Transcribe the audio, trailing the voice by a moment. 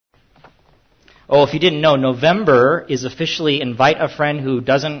Oh, if you didn't know, November is officially Invite a Friend Who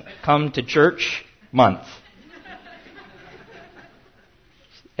Doesn't Come to Church month.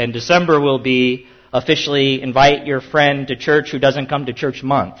 And December will be officially Invite Your Friend to Church Who Doesn't Come to Church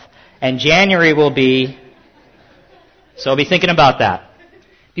month. And January will be... So be thinking about that.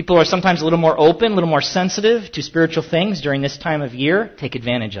 People are sometimes a little more open, a little more sensitive to spiritual things during this time of year. Take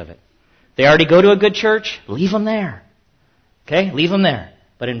advantage of it. They already go to a good church, leave them there. Okay? Leave them there.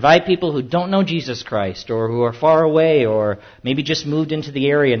 But invite people who don't know Jesus Christ or who are far away or maybe just moved into the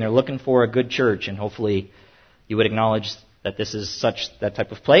area and they're looking for a good church, and hopefully you would acknowledge that this is that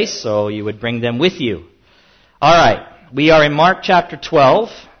type of place, so you would bring them with you. All right. We are in Mark chapter 12.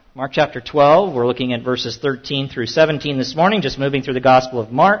 Mark chapter 12, we're looking at verses 13 through 17 this morning, just moving through the Gospel of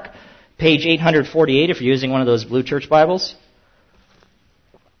Mark. Page 848 if you're using one of those blue church Bibles.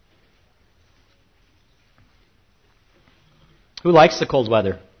 Who likes the cold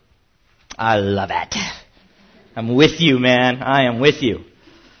weather? I love it. I'm with you, man. I am with you.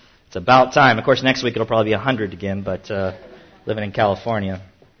 It's about time. Of course, next week it'll probably be 100 again, but living in California.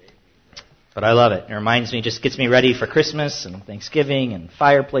 But I love it. It reminds me, just gets me ready for Christmas and Thanksgiving and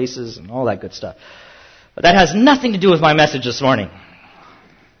fireplaces and all that good stuff. But that has nothing to do with my message this morning.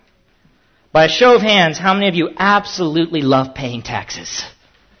 By a show of hands, how many of you absolutely love paying taxes?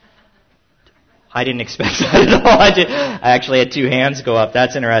 I didn't expect that at all. I actually had 2 hands go up.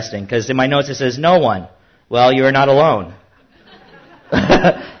 That's interesting, because in my notes it says no one. Well, you are not alone.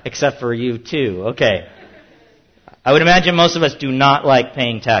 Except for you too. Okay. I would imagine most of us do not like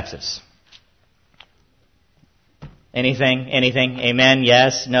paying taxes. Anything? Amen?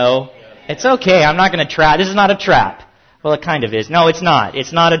 Yes? No? It's okay. I'm not going to trap. This is not a trap. Well, it kind of is. No, it's not.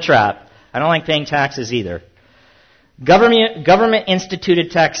 It's not a trap. I don't like paying taxes either.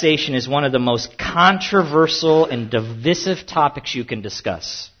 Government-instituted taxation is one of the most controversial and divisive topics you can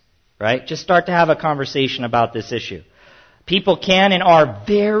discuss. Right? Just start to have a conversation about this issue. People can and are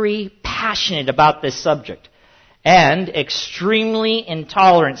very passionate about this subject, and extremely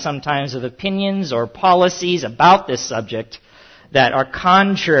intolerant sometimes of opinions or policies about this subject that are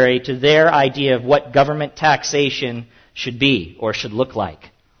contrary to their idea of what government taxation should be or should look like.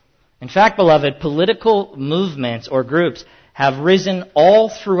 In fact, beloved, political movements or groups have risen all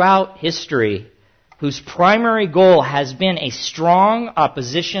throughout history whose primary goal has been a strong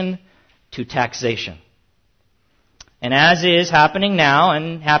opposition to taxation. And as is happening now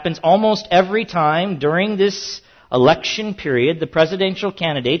and happens almost every time during this election period, the presidential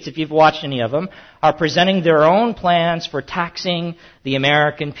candidates, if you've watched any of them, are presenting their own plans for taxing the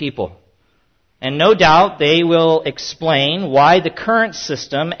American people. And no doubt they will explain why the current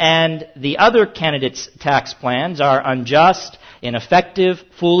system and the other candidates' tax plans are unjust, ineffective,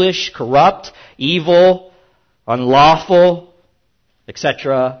 foolish, corrupt, evil, unlawful,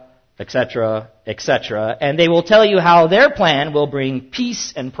 etc., etc., etc. And they will tell you how their plan will bring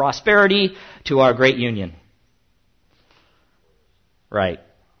peace and prosperity to our great union. Right.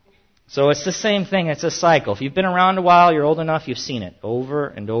 So it's the same thing. It's a cycle. If you've been around a while, you're old enough, you've seen it over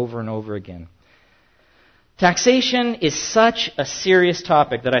and over and over again. Taxation is such a serious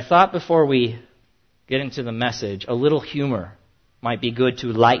topic that I thought before we get into the message, a little humor might be good to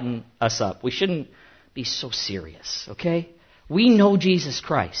lighten us up. We shouldn't be so serious, okay? We know Jesus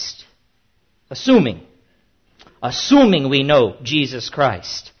Christ. Assuming we know Jesus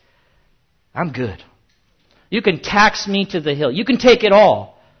Christ. I'm good. You can tax me to the hill. You can take it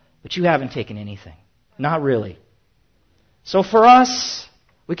all, but you haven't taken anything. Not really. So for us,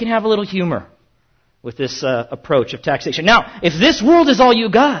 we can have a little humor with this approach of taxation. Now, if this world is all you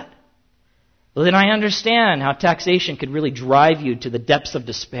got, well, then I understand how taxation could really drive you to the depths of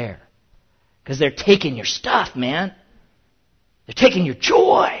despair. Because they're taking your stuff, man. They're taking your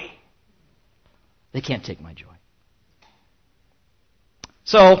joy. They can't take my joy.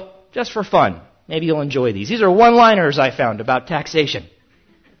 So, just for fun, maybe you'll enjoy these. These are one-liners I found about taxation.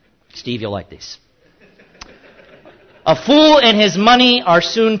 Steve, you'll like these. A fool and his money are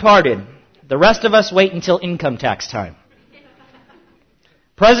soon parted. The rest of us wait until income tax time.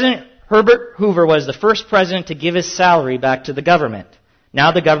 President Herbert Hoover was the first president to give his salary back to the government.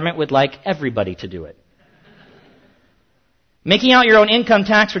 Now the government would like everybody to do it. Making out your own income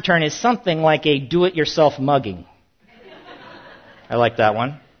tax return is something like a do-it-yourself mugging. I like that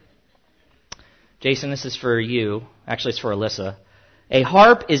one. Jason, this is for you. Actually, it's for Alyssa. A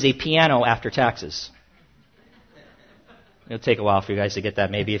harp is a piano after taxes. It'll take a while for you guys to get that,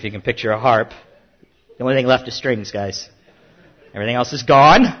 maybe, if you can picture a harp. The only thing left is strings, guys. Everything else is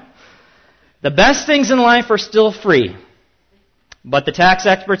gone. The best things in life are still free, but the tax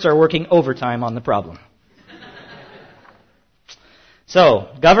experts are working overtime on the problem. So,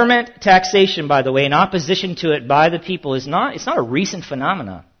 government taxation, by the way, in opposition to it by the people it's not a recent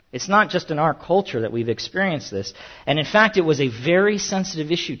phenomenon. It's not just in our culture that we've experienced this. And in fact, it was a very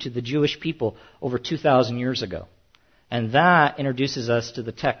sensitive issue to the Jewish people over 2,000 years ago. And that introduces us to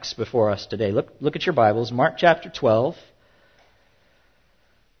the text before us today. Look at your Bibles, Mark chapter 12,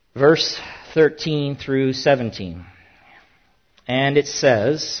 verse 13 through 17. And it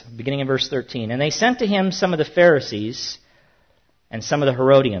says, beginning in verse 13, "And they sent to him some of the Pharisees and some of the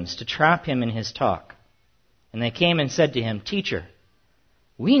Herodians to trap him in his talk. And they came and said to him, 'Teacher,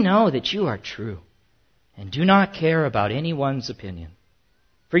 we know that you are true and do not care about anyone's opinion.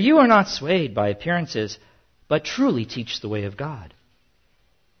 For you are not swayed by appearances, but truly teach the way of God.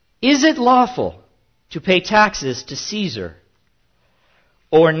 Is it lawful to pay taxes to Caesar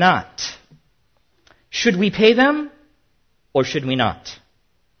or not? Should we pay them or should we not?'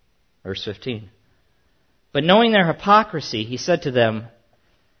 Verse 15. But knowing their hypocrisy, he said to them,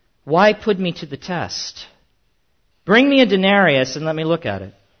 'Why put me to the test? Bring me a denarius and let me look at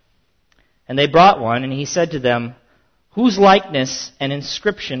it.' And they brought one, and he said to them, 'Whose likeness and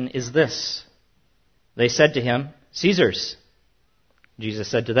inscription is this?' They said to him, 'Caesar's.' Jesus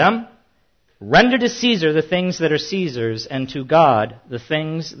said to them, 'Render to Caesar the things that are Caesar's, and to God the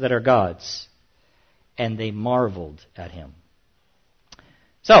things that are God's.' And they marveled at him."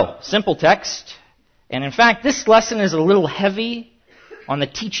 So, simple text. And in fact, this lesson is a little heavy on the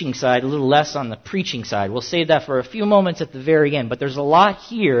teaching side, a little less on the preaching side. We'll save that for a few moments at the very end. But there's a lot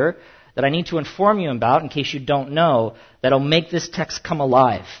here that I need to inform you about, in case you don't know, that'll make this text come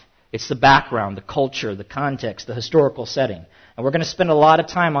alive. It's the background, the culture, the context, the historical setting. And we're going to spend a lot of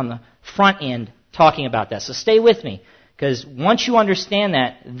time on the front end talking about that. So stay with me, because once you understand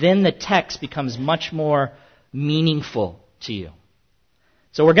that, then the text becomes much more meaningful to you.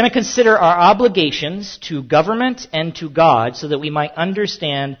 So we're going to consider our obligations to government and to God so that we might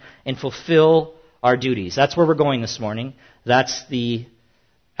understand and fulfill our duties. That's where we're going this morning. That's the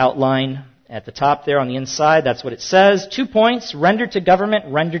outline at the top there on the inside. That's what it says. 2 points: render to government,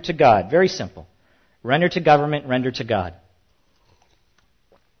 render to God. Very simple. Render to government, render to God.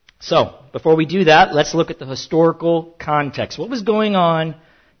 So, before we do that, let's look at the historical context. What was going on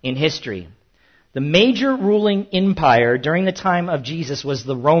in history? The major ruling empire during the time of Jesus was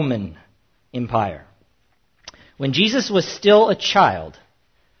the Roman Empire. When Jesus was still a child,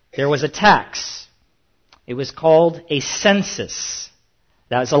 there was a tax. It was called a census.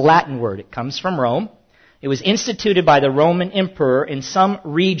 That is a Latin word. It comes from Rome. It was instituted by the Roman emperor in some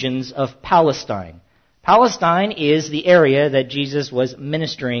regions of Palestine. Palestine is the area that Jesus was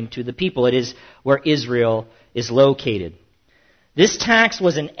ministering to the people. It is where Israel is located. This tax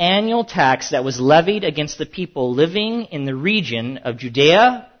was an annual tax that was levied against the people living in the region of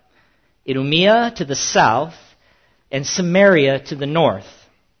Judea, Idumea to the south, and Samaria to the north.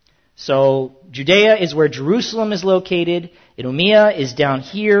 So Judea is where Jerusalem is located, Idumea is down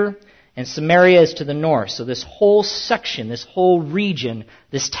here, and Samaria is to the north. So this whole section, this whole region,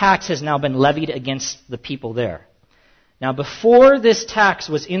 this tax has now been levied against the people there. Now, before this tax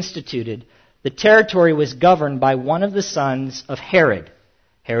was instituted, the territory was governed by one of the sons of Herod,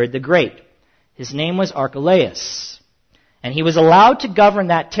 Herod the Great. His name was Archelaus. And he was allowed to govern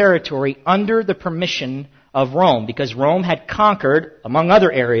that territory under the permission of Rome, because Rome had conquered, among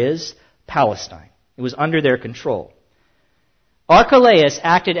other areas, Palestine. It was under their control. Archelaus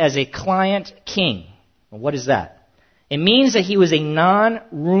acted as a client king. Well, what is that? It means that he was a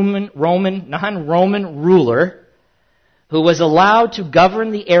non-Roman ruler who was allowed to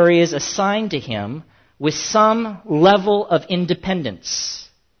govern the areas assigned to him with some level of independence.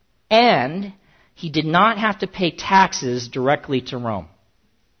 And he did not have to pay taxes directly to Rome.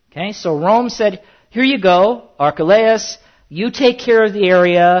 Okay, so Rome said, "Here you go, Archelaus, you take care of the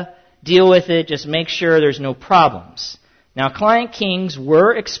area, deal with it, just make sure there's no problems." Now, client kings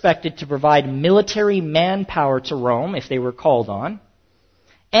were expected to provide military manpower to Rome if they were called on,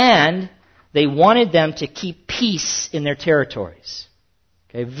 and they wanted them to keep peace in their territories.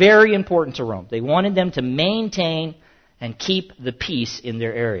 Okay, very important to Rome. They wanted them to maintain and keep the peace in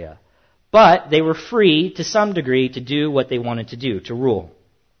their area. But they were free, to some degree, to do what they wanted to do, to rule.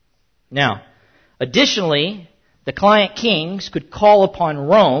 Now, additionally, the client kings could call upon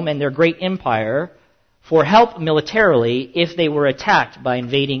Rome and their great empire for help militarily if they were attacked by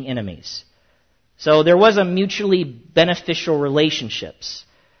invading enemies. So there was a mutually beneficial relationships.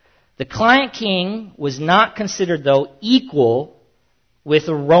 The client king was not considered, though, equal with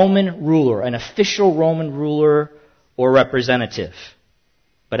a Roman ruler, an official Roman ruler or representative.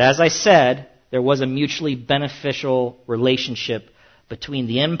 But as I said, there was a mutually beneficial relationship between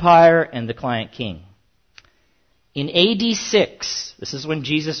the empire and the client king. In AD 6, this is when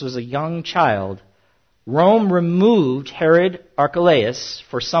Jesus was a young child, Rome removed Herod Archelaus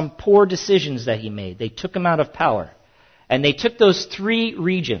for some poor decisions that he made. They took him out of power. And they took those three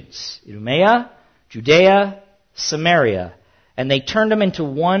regions, Idumea, Judea, Samaria, and they turned them into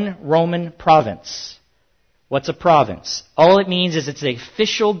one Roman province. What's a province? All it means is it's an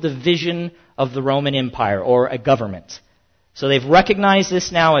official division of the Roman Empire, or a government. So they've recognized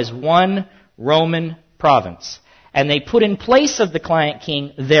this now as one Roman province. And they put in place of the client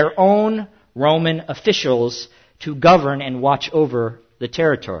king their own Roman officials to govern and watch over the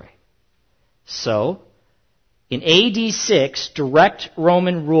territory. So, in AD 6, direct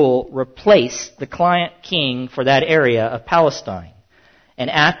Roman rule replaced the client king for that area of Palestine. And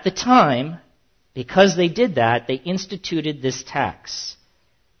at the time, because they did that, they instituted this tax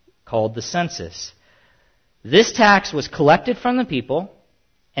called the census. This tax was collected from the people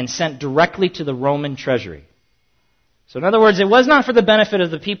and sent directly to the Roman treasury. So in other words, it was not for the benefit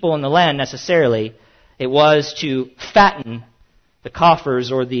of the people in the land necessarily. It was to fatten the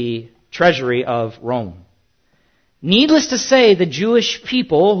coffers or the treasury of Rome. Needless to say, the Jewish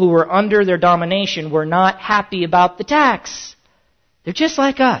people who were under their domination were not happy about the tax. They're just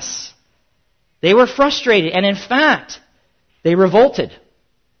like us. They were frustrated, and in fact, they revolted.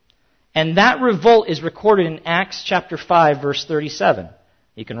 And that revolt is recorded in Acts chapter 5, verse 37.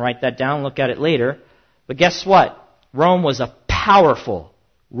 You can write that down, look at it later. But guess what? Rome was a powerful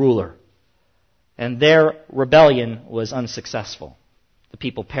ruler, and their rebellion was unsuccessful. The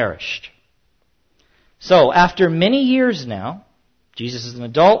people perished. So, after many years now, Jesus is an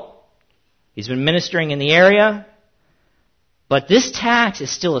adult. He's been ministering in the area. But this tax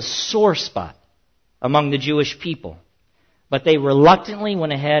is still a sore spot among the Jewish people. But they reluctantly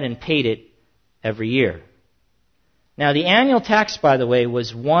went ahead and paid it every year. Now, the annual tax, by the way,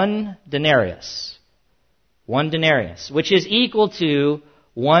 was 1 denarius. 1 denarius, which is equal to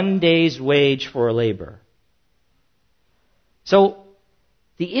 1 day's wage for a laborer. So,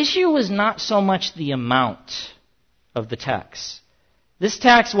 the issue was not so much the amount of the tax. This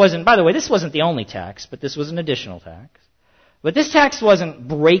tax wasn't, by the way, this wasn't the only tax, but this was an additional tax. But this tax wasn't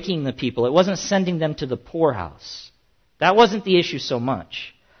breaking the people. It wasn't sending them to the poorhouse. That wasn't the issue so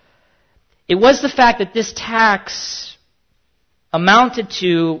much. It was the fact that this tax amounted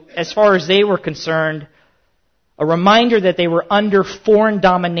to, as far as they were concerned, a reminder that they were under foreign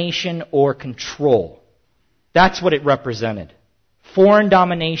domination or control. That's what it represented. Foreign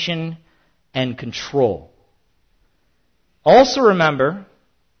domination and control. Also remember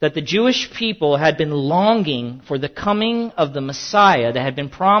that the Jewish people had been longing for the coming of the Messiah that had been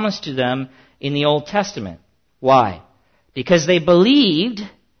promised to them in the Old Testament. Why? Because they believed,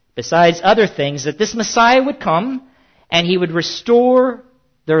 besides other things, that this Messiah would come and he would restore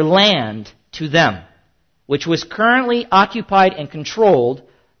their land to them, which was currently occupied and controlled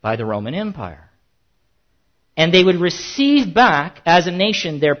by the Roman Empire. And they would receive back, as a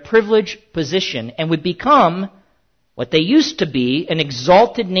nation, their privileged position and would become what they used to be, an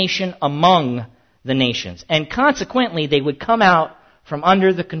exalted nation among the nations. And consequently, they would come out from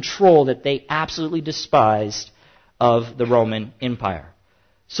under the control that they absolutely despised of the Roman Empire.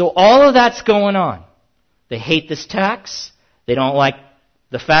 So all of that's going on. They hate this tax. They don't like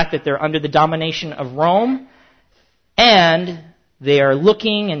the fact that they're under the domination of Rome. And they are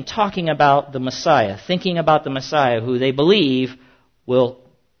looking and talking about the Messiah, thinking about the Messiah, who they believe will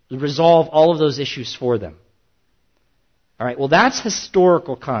resolve all of those issues for them. All right, well, that's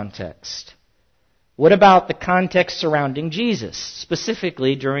historical context. What about the context surrounding Jesus,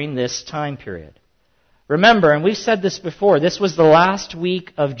 specifically during this time period? Remember, and we've said this before, this was the last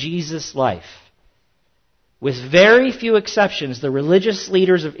week of Jesus' life. With very few exceptions, the religious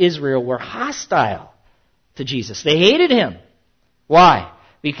leaders of Israel were hostile to Jesus. They hated him. Why?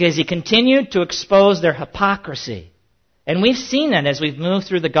 Because he continued to expose their hypocrisy. And we've seen that as we've moved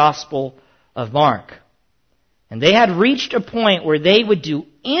through the Gospel of Mark. And they had reached a point where they would do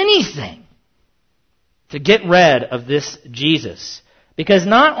anything to get rid of this Jesus. Because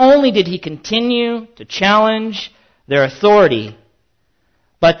not only did he continue to challenge their authority,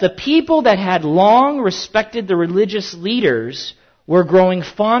 but the people that had long respected the religious leaders were growing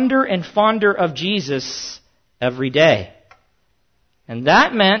fonder and fonder of Jesus every day. And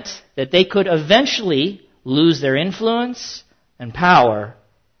that meant that they could eventually lose their influence and power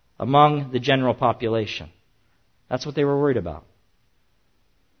among the general population. That's what they were worried about.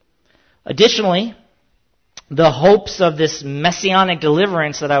 Additionally, the hopes of this messianic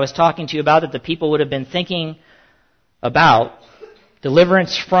deliverance that I was talking to you about, that the people would have been thinking about,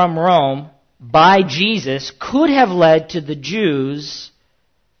 deliverance from Rome by Jesus, could have led to the Jews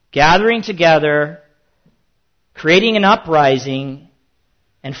gathering together creating an uprising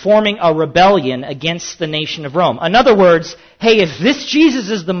and forming a rebellion against the nation of Rome. In other words, hey, if this Jesus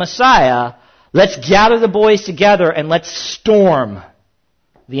is the Messiah, let's gather the boys together and let's storm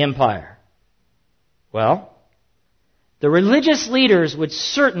the empire. Well, the religious leaders would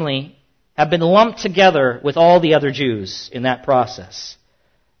certainly have been lumped together with all the other Jews in that process.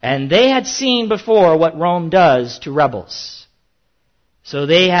 And they had seen before what Rome does to rebels. So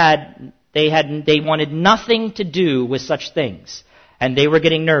they wanted nothing to do with such things. And they were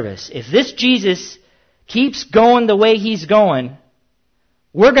getting nervous. If this Jesus keeps going the way he's going,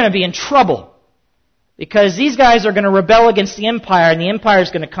 we're going to be in trouble. Because these guys are going to rebel against the empire, and the empire is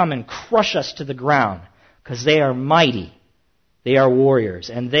going to come and crush us to the ground. Because they are mighty. They are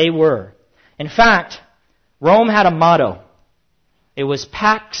warriors. And they were. In fact, Rome had a motto. It was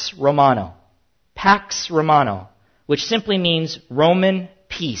Pax Romana. Pax Romana, which simply means Roman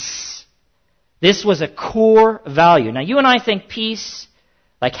peace. This was a core value. Now, you and I think peace,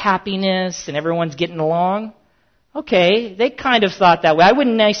 like happiness and everyone's getting along. Okay, they kind of thought that way. I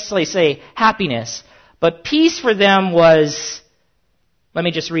wouldn't necessarily say happiness, but peace for them was, let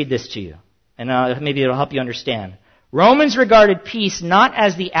me just read this to you, and maybe it'll help you understand. Romans regarded peace not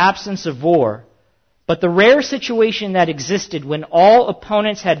as the absence of war, but the rare situation that existed when all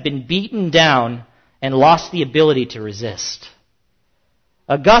opponents had been beaten down and lost the ability to resist.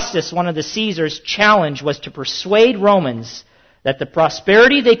 Augustus, one of the Caesars' challenge was to persuade Romans that the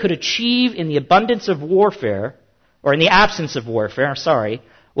prosperity they could achieve in the abundance of warfare, or in the absence of warfare,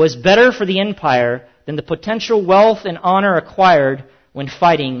 was better for the empire than the potential wealth and honor acquired when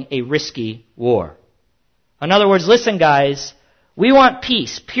fighting a risky war. In other words, listen guys, we want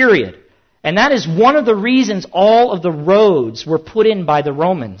peace, period. And that is one of the reasons all of the roads were put in by the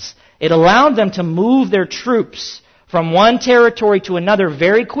Romans. It allowed them to move their troops from one territory to another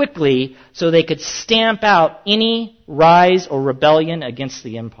very quickly so they could stamp out any rise or rebellion against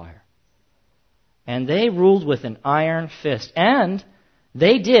the empire. And they ruled with an iron fist. And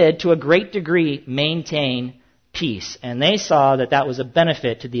they did, to a great degree, maintain peace. And they saw that that was a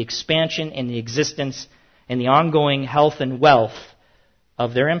benefit to the expansion and the existence and the ongoing health and wealth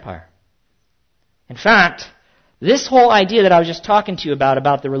of their empire. In fact, this whole idea that I was just talking to you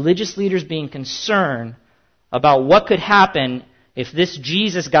about the religious leaders being concerned about what could happen if this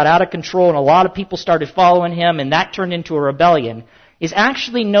Jesus got out of control and a lot of people started following him and that turned into a rebellion, is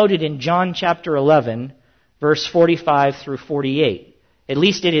actually noted in John chapter 11, verse 45 through 48. At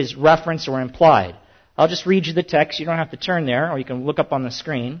least it is referenced or implied. I'll just read you the text. You don't have to turn there, or you can look up on the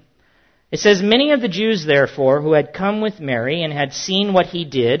screen. It says, "Many of the Jews, therefore, who had come with Mary and had seen what he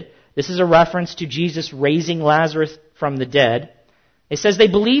did," this is a reference to Jesus raising Lazarus from the dead. It says they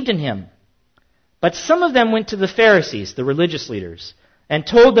believed in him. But some of them went to the Pharisees, the religious leaders, and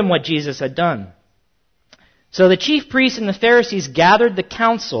told them what Jesus had done. So the chief priests and the Pharisees gathered the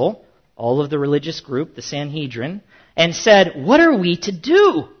council, all of the religious group, the Sanhedrin, and said, "What are we to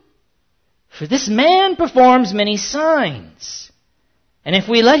do? For this man performs many signs. And if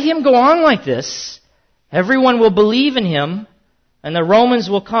we let him go on like this, everyone will believe in him, and the Romans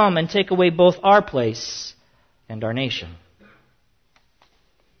will come and take away both our place and our nation."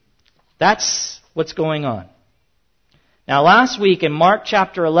 That's what's going on. Now, last week in Mark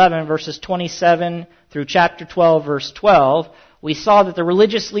chapter 11, verses 27 through chapter 12, verse 12, we saw that the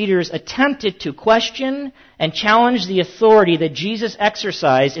religious leaders attempted to question and challenge the authority that Jesus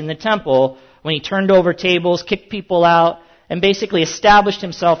exercised in the temple when he turned over tables, kicked people out, and basically established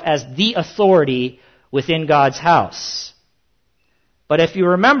himself as the authority within God's house. But if you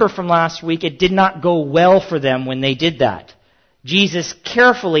remember from last week, it did not go well for them when they did that. Jesus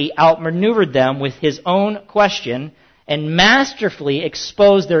carefully outmaneuvered them with his own question and masterfully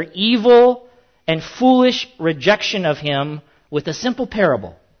exposed their evil and foolish rejection of him with a simple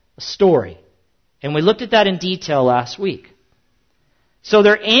parable, a story. And we looked at that in detail last week. So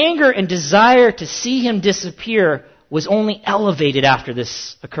their anger and desire to see him disappear was only elevated after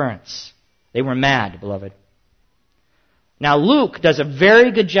this occurrence. They were mad, beloved. Now, Luke does a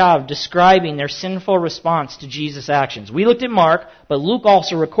very good job describing their sinful response to Jesus' actions. We looked at Mark, but Luke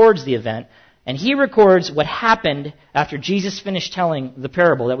also records the event, and he records what happened after Jesus finished telling the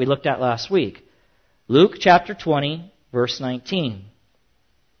parable that we looked at last week. Luke chapter 20, verse 19.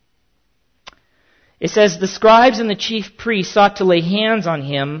 It says, "The scribes and the chief priests sought to lay hands on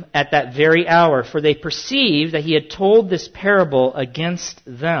him at that very hour, for they perceived that he had told this parable against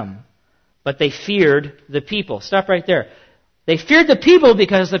them. But they feared the people." Stop right there. They feared the people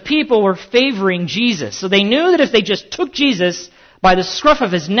because the people were favoring Jesus. So they knew that if they just took Jesus by the scruff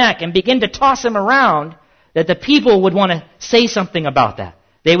of his neck and began to toss him around, that the people would want to say something about that.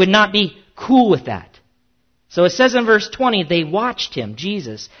 They would not be cool with that. So it says in verse 20, they watched him,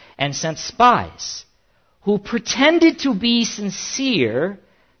 Jesus, and sent spies who pretended to be sincere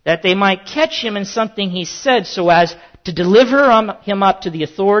that they might catch him in something he said so as to deliver him up to the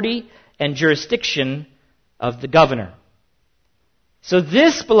authority and jurisdiction of the governor. So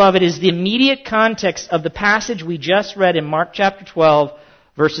this, beloved, is the immediate context of the passage we just read in Mark chapter 12,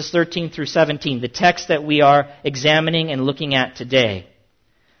 verses 13 through 17, the text that we are examining and looking at today.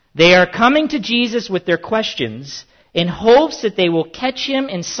 They are coming to Jesus with their questions in hopes that they will catch him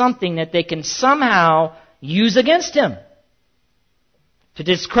in something that they can somehow use against him, to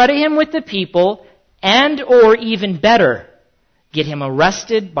discredit him with the people, and or even better, get him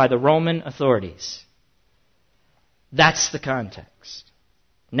arrested by the Roman authorities. That's the context.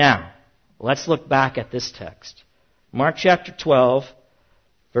 Now, let's look back at this text. Mark chapter 12,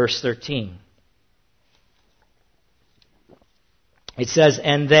 verse 13. It says,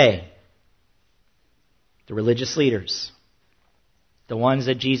 and they, the religious leaders, the ones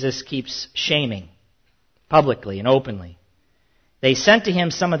that Jesus keeps shaming publicly and openly, they sent to him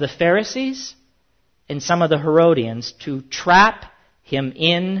some of the Pharisees and some of the Herodians to trap him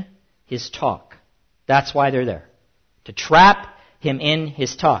in his talk. That's why they're there. To trap him in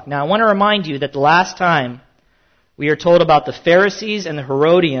his talk. Now I want to remind you that the last time we are told about the Pharisees and the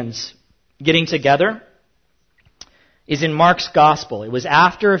Herodians getting together is in Mark's Gospel. It was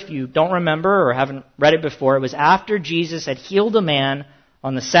after, if you don't remember or haven't read it before, it was after Jesus had healed a man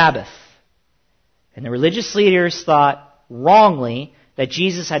on the Sabbath. And the religious leaders thought wrongly that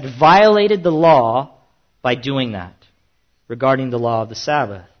Jesus had violated the law by doing that, regarding the law of the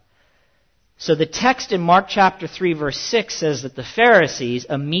Sabbath. So the text in Mark chapter 3 verse 6 says that the Pharisees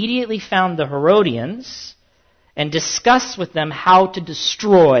immediately found the Herodians and discussed with them how to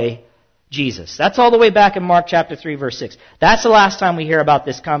destroy Jesus. That's all the way back in Mark chapter 3 verse 6. That's the last time we hear about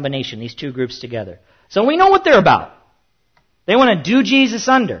this combination, these two groups together. So we know what they're about. They want to do Jesus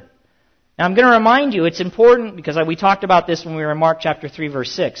under. Now I'm going to remind you, it's important, because we talked about this when we were in Mark chapter 3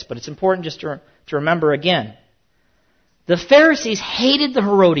 verse 6, but it's important just to remember again. The Pharisees hated the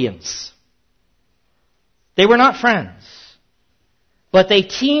Herodians. They were not friends. But they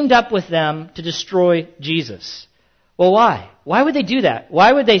teamed up with them to destroy Jesus. Well, why? Why would they do that?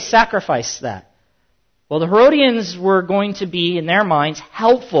 Why would they sacrifice that? Well, the Herodians were going to be, in their minds,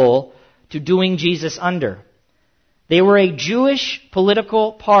 helpful to doing Jesus under. They were a Jewish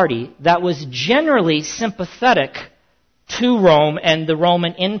political party that was generally sympathetic to Rome and the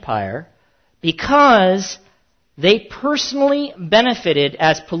Roman Empire because they personally benefited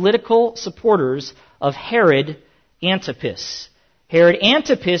as political supporters of Herod Antipas. Herod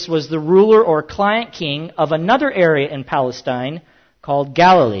Antipas was the ruler or client king of another area in Palestine called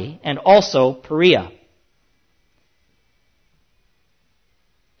Galilee and also Perea.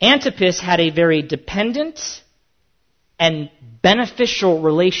 Antipas had a very dependent and beneficial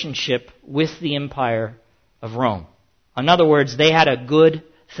relationship with the Empire of Rome. In other words, they had a good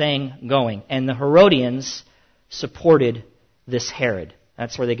thing going, and the Herodians supported this Herod.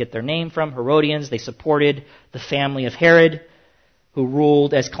 That's where they get their name from, Herodians. They supported the family of Herod, who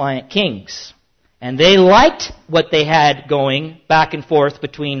ruled as client kings. And they liked what they had going back and forth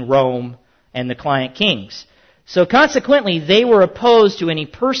between Rome and the client kings. So consequently, they were opposed to any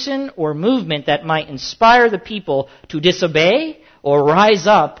person or movement that might inspire the people to disobey or rise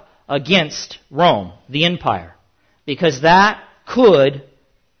up against Rome, the empire, because that could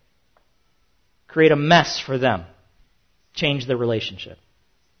create a mess for them, change the relationship.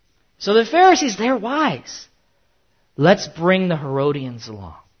 So the Pharisees, they're wise. Let's bring the Herodians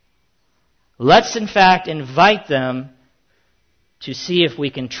along. Let's, in fact, invite them to see if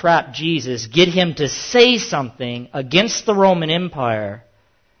we can trap Jesus, get him to say something against the Roman Empire.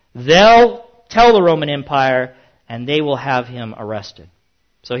 They'll tell the Roman Empire, and they will have him arrested.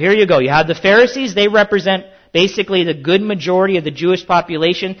 So here you go. You have the Pharisees. They represent basically the good majority of the Jewish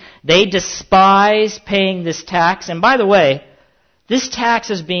population. They despise paying this tax. And by the way, this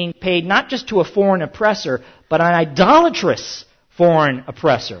tax is being paid not just to a foreign oppressor, but an idolatrous foreign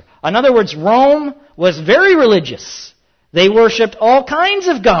oppressor. In other words, Rome was very religious. They worshipped all kinds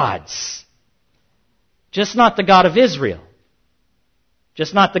of gods. Just not the God of Israel.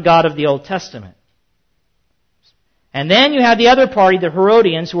 Just not the God of the Old Testament. And then you have the other party, the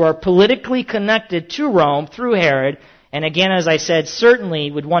Herodians, who are politically connected to Rome through Herod. And again, as I said,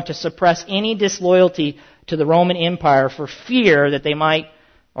 certainly would want to suppress any disloyalty to the Roman Empire for fear that they might,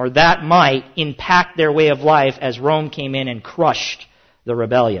 or that might, impact their way of life as Rome came in and crushed the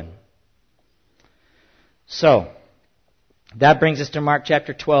rebellion. So, that brings us to Mark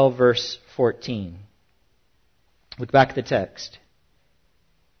chapter 12, verse 14. Look back at the text.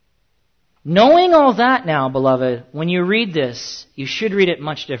 Knowing all that now, beloved, when you read this, you should read it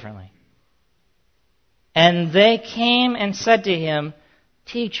much differently. And they came and said to him,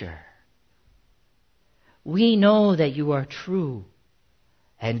 Teacher, we know that you are true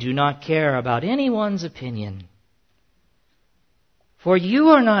and do not care about anyone's opinion. For you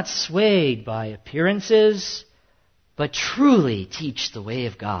are not swayed by appearances, but truly teach the way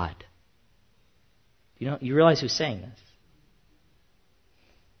of God. You realize who's saying this?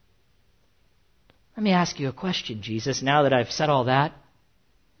 Let me ask you a question, Jesus, now that I've said all that.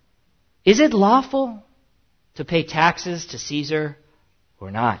 Is it lawful to pay taxes to Caesar or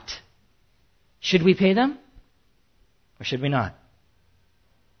not? Should we pay them or should we not?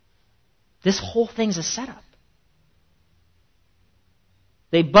 This whole thing's a setup.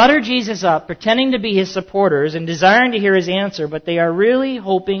 They butter Jesus up, pretending to be his supporters and desiring to hear his answer, but they are really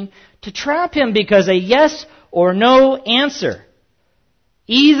hoping to trap him because a yes or no answer,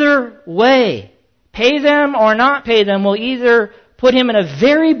 either way, pay them or not pay them, will either put him in a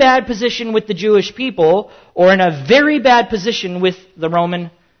very bad position with the Jewish people or in a very bad position with the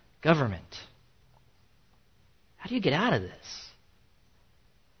Roman government. How do you get out of this?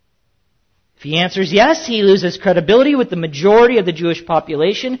 If he answers yes, he loses credibility with the majority of the Jewish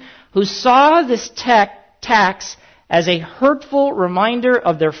population who saw this tax as a hurtful reminder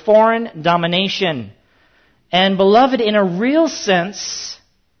of their foreign domination. And beloved, in a real sense,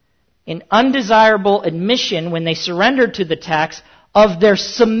 an undesirable admission when they surrendered to the tax of their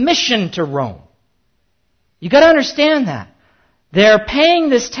submission to Rome. You've got to understand that. They're paying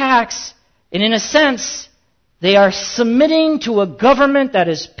this tax, and in a sense, they are submitting to a government that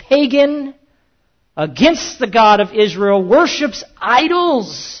is pagan, against the God of Israel, worships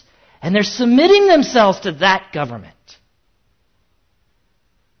idols, and they're submitting themselves to that government.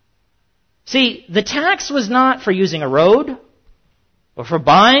 See, the tax was not for using a road, or for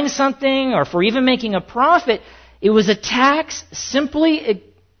buying something, or for even making a profit. It was a tax simply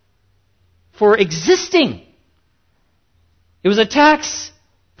for existing. It was a tax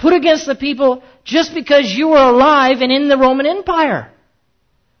put against the people just because you were alive and in the Roman Empire.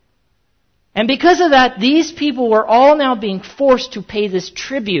 And because of that, these people were all now being forced to pay this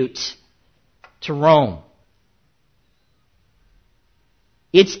tribute to Rome.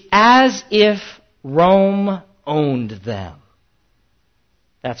 It's as if Rome owned them.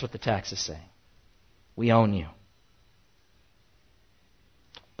 That's what the tax is saying. We own you.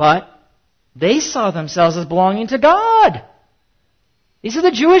 But they saw themselves as belonging to God. These are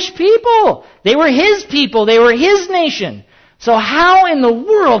the Jewish people. They were His people. They were His nation. So how in the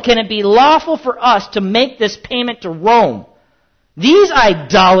world can it be lawful for us to make this payment to Rome? These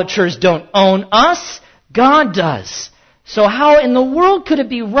idolaters don't own us. God does. So how in the world could it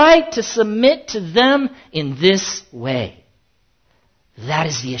be right to submit to them in this way? That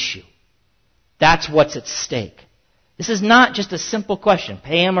is the issue. That's what's at stake. This is not just a simple question,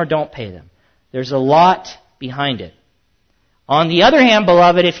 pay them or don't pay them. There's a lot behind it. On the other hand,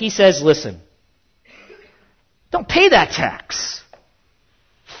 beloved, if he says, listen, don't pay that tax.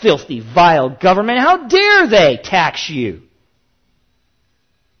 Filthy, vile government. How dare they tax you?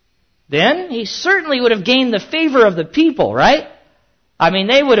 Then he certainly would have gained the favor of the people, right? I mean,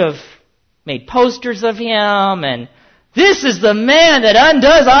 they would have made posters of him and this is the man that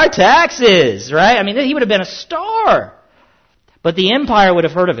undoes our taxes, right? I mean, he would have been a star. But the empire would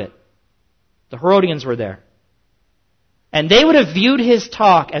have heard of it. The Herodians were there. And they would have viewed his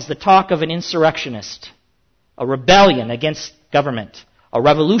talk as the talk of an insurrectionist. A rebellion against government, a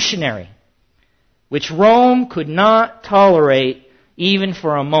revolutionary, which Rome could not tolerate even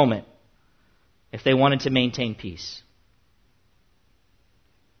for a moment if they wanted to maintain peace.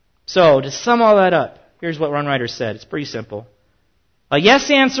 So, to sum all that up, here's what one writer said. It's pretty simple. A yes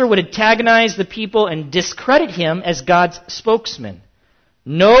answer would antagonize the people and discredit him as God's spokesman.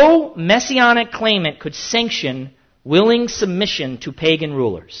 No messianic claimant could sanction willing submission to pagan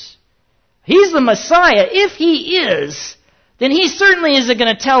rulers. He's the Messiah. If he is, then he certainly isn't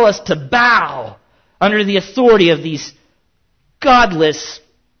going to tell us to bow under the authority of these godless,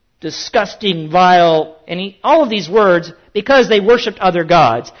 disgusting, vile, and all of these words because they worshipped other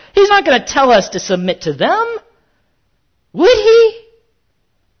gods. He's not going to tell us to submit to them. Would he?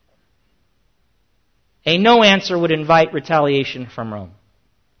 A no answer would invite retaliation from Rome.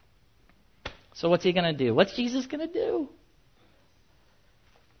 So what's he going to do? What's Jesus going to do?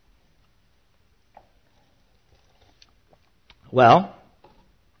 Well,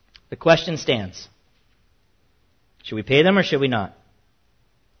 the question stands. Should we pay them or should we not?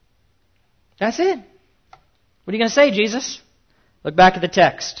 That's it. What are you going to say, Jesus? Look back at the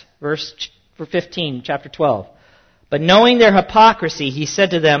text, verse 15, chapter 12. But knowing their hypocrisy, he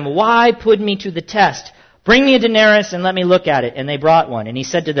said to them, "Why put me to the test? Bring me a denarius and let me look at it." And they brought one. And he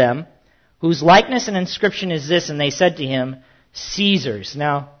said to them, "Whose likeness and inscription is this?" And they said to him, "Caesar's."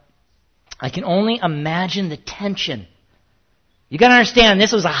 Now, I can only imagine the tension. You got to understand,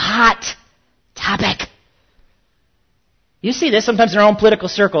 this was a hot topic. You see this sometimes in our own political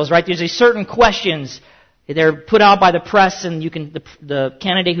circles, right? There's these certain questions. They're put out by the press, and the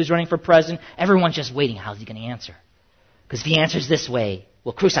candidate who's running for president, everyone's just waiting. How's he going to answer? Because if he answers this way,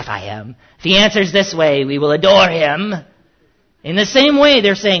 we'll crucify him. If he answers this way, we will adore him. In the same way,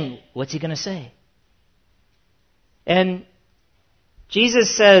 they're saying, what's he going to say? And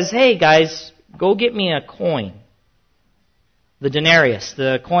Jesus says, hey guys, go get me a coin. The denarius,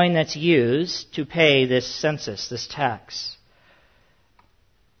 the coin that's used to pay this census, this tax.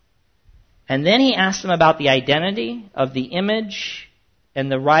 And then he asks them about the identity of the image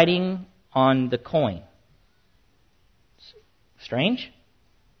and the writing on the coin. Strange?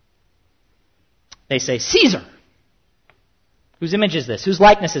 They say, Caesar. Whose image is this? Whose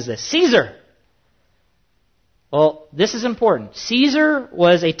likeness is this? Caesar. Well, this is important. Caesar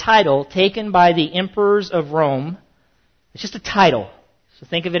was a title taken by the emperors of Rome. It's just a title. So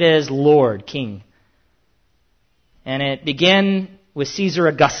think of it as Lord, King. And it began with Caesar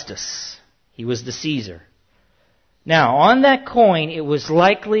Augustus. He was the Caesar. Now, on that coin, it was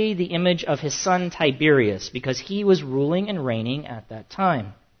likely the image of his son Tiberius, because he was ruling and reigning at that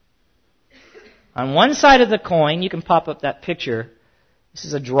time. On one side of the coin, you can pop up that picture. This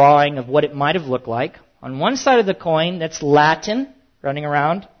is a drawing of what it might have looked like. On one side of the coin, that's Latin, running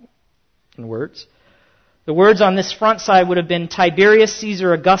around in words. The words on this front side would have been Tiberius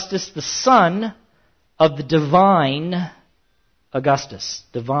Caesar Augustus, the son of the divine Augustus.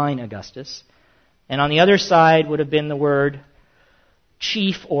 Divine Augustus. And on the other side would have been the word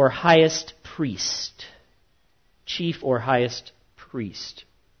chief or highest priest. Chief or highest priest.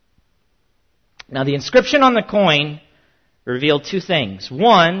 Now the inscription on the coin revealed two things.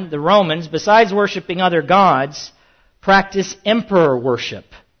 One, the Romans, besides worshiping other gods, practiced emperor worship.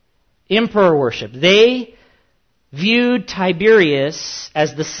 Emperor worship. They viewed Tiberius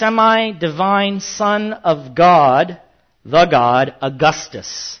as the semi-divine son of God, the God,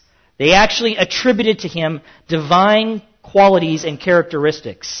 Augustus. They actually attributed to him divine qualities and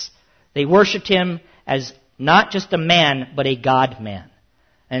characteristics. They worshipped him as not just a man, but a God-man.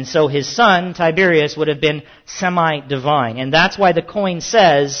 And so his son, Tiberius, would have been semi-divine. And that's why the coin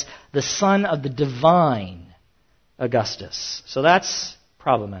says, the son of the divine Augustus. So that's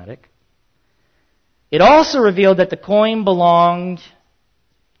problematic. It also revealed that the coin belonged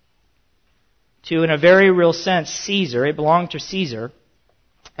to, in a very real sense, Caesar. It belonged to Caesar.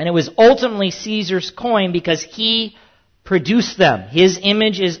 And it was ultimately Caesar's coin because he produced them. His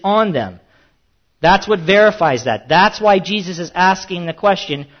image is on them. That's what verifies that. That's why Jesus is asking the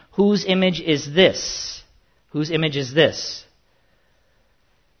question, whose image is this? Whose image is this?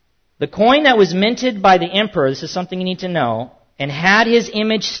 The coin that was minted by the emperor, this is something you need to know, and had his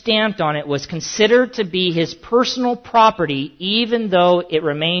image stamped on it, was considered to be his personal property even though it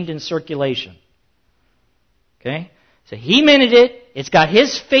remained in circulation. Okay? So he minted it. It's got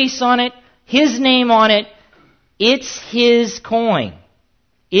his face on it, his name on it. It's his coin.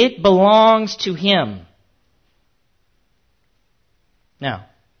 It belongs to him. Now,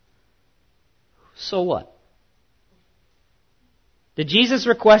 so what? Did Jesus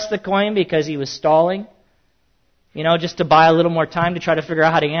request the coin because he was stalling? You know, just to buy a little more time to try to figure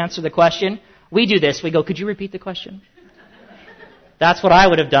out how to answer the question? We do this. We go, could you repeat the question? That's what I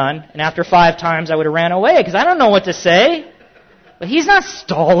would have done. And after 5 times, I would have ran away because I don't know what to say. But he's not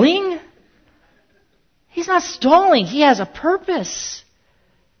stalling. He's not stalling. He has a purpose.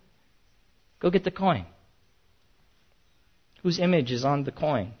 Go get the coin. Whose image is on the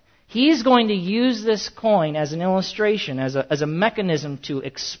coin? He's going to use this coin as an illustration, as a mechanism to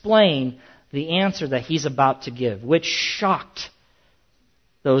explain the answer that he's about to give, which shocked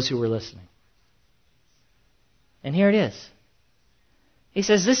those who were listening. And here it is. He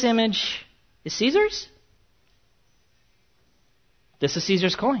says, this image is Caesar's? This is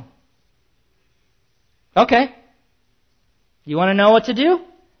Caesar's coin. Okay. You want to know what to do?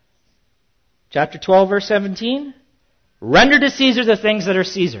 Chapter 12, verse 17. Render to Caesar the things that are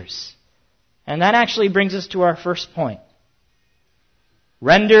Caesar's. And that actually brings us to our first point.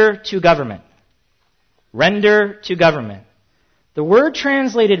 Render to government. Render to government. The word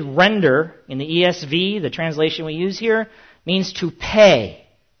translated render in the ESV, the translation we use here, means to pay.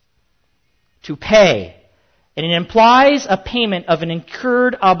 To pay. And it implies a payment of an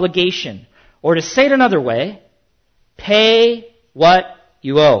incurred obligation. Or to say it another way, pay what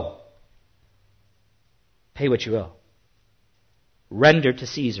you owe. Pay what you owe. render to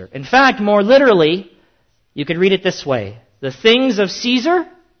Caesar. In fact, more literally, you could read it this way. The things of Caesar,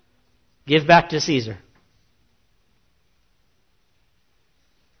 give back to Caesar.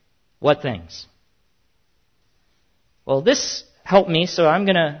 What things? Well, this helped me, so I'm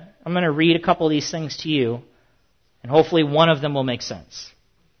going to read a couple of these things to you, and hopefully one of them will make sense.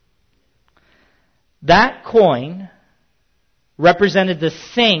 That coin represented the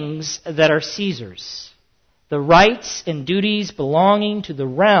things that are Caesar's, the rights and duties belonging to the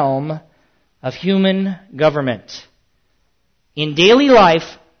realm of human government. In daily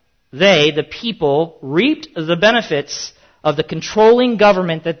life, they, the people, reaped the benefits of the controlling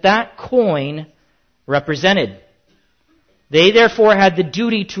government that coin represented. They therefore had the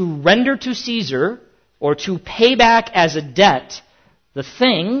duty to render to Caesar, or to pay back as a debt, the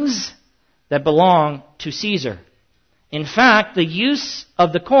things that belong to Caesar. In fact, the use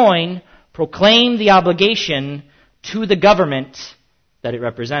of the coin proclaimed the obligation to the government that it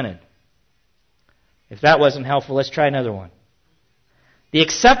represented. If that wasn't helpful, let's try another one. The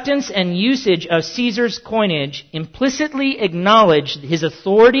acceptance and usage of Caesar's coinage implicitly acknowledged his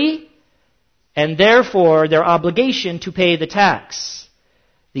authority and therefore their obligation to pay the tax.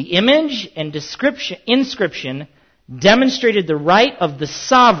 The image and inscription demonstrated the right of the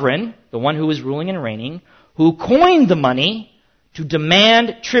sovereign, the one who was ruling and reigning, who coined the money to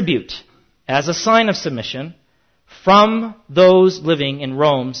demand tribute as a sign of submission from those living in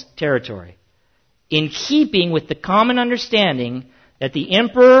Rome's territory, in keeping with the common understanding that the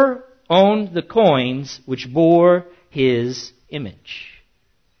emperor owned the coins which bore his image.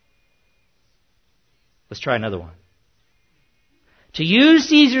 Let's try another one. To use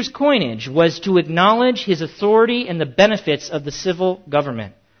Caesar's coinage was to acknowledge his authority and the benefits of the civil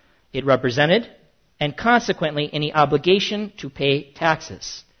government it represented, and consequently any obligation to pay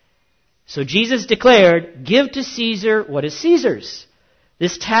taxes. So Jesus declared, "Give to Caesar what is Caesar's."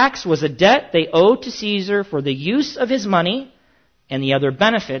 This tax was a debt they owed to Caesar for the use of his money and the other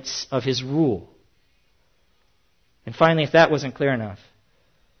benefits of his rule. And finally, if that wasn't clear enough,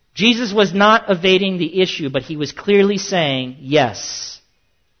 Jesus was not evading the issue, but he was clearly saying, yes,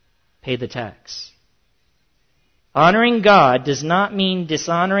 pay the tax. Honoring God does not mean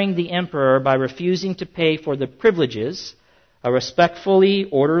dishonoring the emperor by refusing to pay for the privileges, a respectfully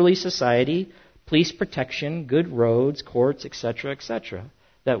orderly society, police protection, good roads, courts, etc.,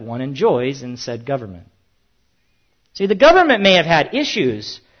 that one enjoys in said government. See, the government may have had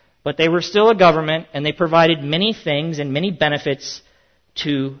issues, but they were still a government, and they provided many things and many benefits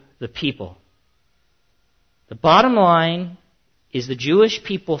to the people. The bottom line is the Jewish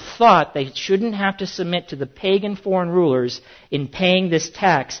people thought they shouldn't have to submit to the pagan foreign rulers in paying this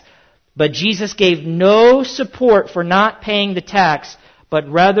tax, but Jesus gave no support for not paying the tax, but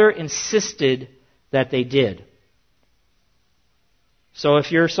rather insisted that they did. So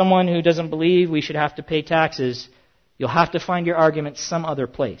if you're someone who doesn't believe we should have to pay taxes, you'll have to find your argument some other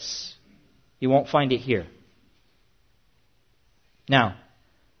place. You won't find it here. Now,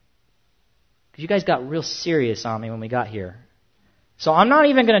 because you guys got real serious on me when we got here. So I'm not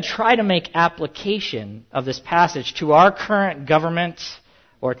even going to try to make application of this passage to our current government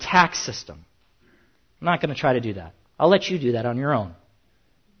or tax system. I'm not going to try to do that. I'll let you do that on your own.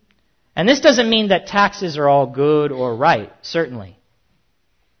 And this doesn't mean that taxes are all good or right, certainly.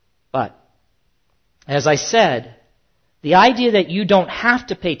 But, as I said, the idea that you don't have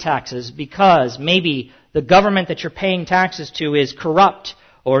to pay taxes because maybe the government that you're paying taxes to is corrupt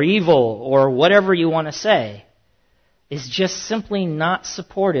or evil or whatever you want to say is just simply not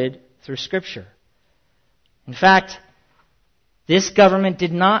supported through Scripture. In fact, this government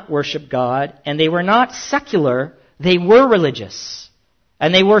did not worship God, and they were not secular, they were religious.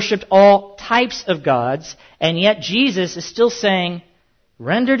 And they worshipped all types of gods, and yet Jesus is still saying,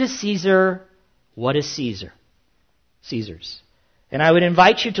 render to Caesar what is Caesar's. And I would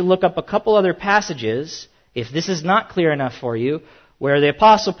invite you to look up a couple other passages, if this is not clear enough for you, where the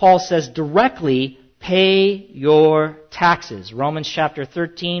Apostle Paul says directly, pay your taxes. Romans chapter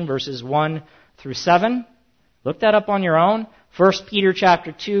 13, verses 1 through 7. Look that up on your own. 1 Peter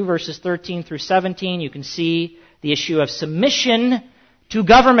chapter 2, verses 13 through 17. You can see the issue of submission to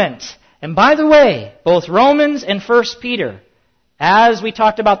government. And by the way, both Romans and 1 Peter, as we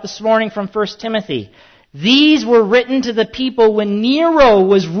talked about this morning from 1 Timothy, these were written to the people when Nero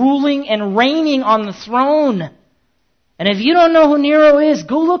was ruling and reigning on the throne. And if you don't know who Nero is,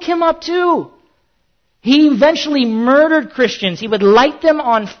 go look him up too. He eventually murdered Christians. He would light them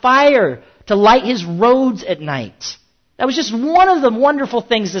on fire to light his roads at night. That was just one of the wonderful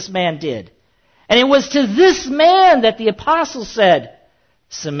things this man did. And it was to this man that the apostles said,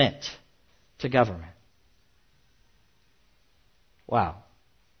 submit to government. Wow.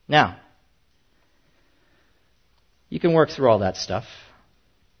 Now, you can work through all that stuff.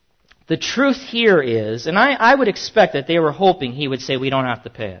 The truth here is, and I would expect that they were hoping he would say, we don't have to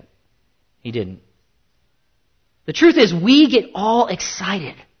pay it. He didn't. The truth is, we get all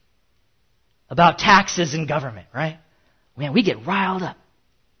excited about taxes and government, right? Man, we get riled up.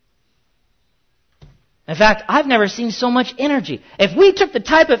 In fact, I've never seen so much energy. If we took the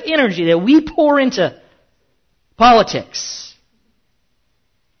type of energy that we pour into politics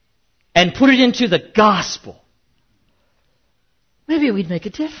and put it into the gospel, maybe we'd make a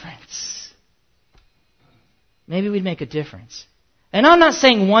difference. Maybe we'd make a difference. And I'm not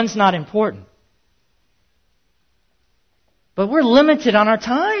saying one's not important. But we're limited on our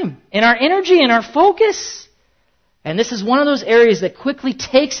time and our energy and our focus. And this is one of those areas that quickly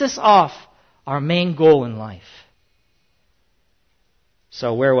takes us off our main goal in life.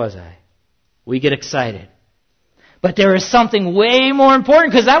 So where was I? We get excited. But there is something way more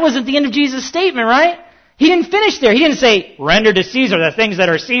important, because that wasn't the end of Jesus' statement, right? He didn't finish there. He didn't say, render to Caesar the things that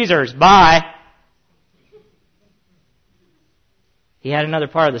are Caesar's. Bye. He had another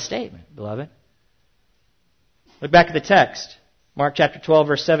part of the statement, beloved. Look back at the text. Mark chapter 12,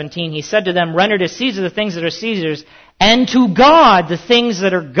 verse 17. He said to them, render to Caesar the things that are Caesar's, and to God the things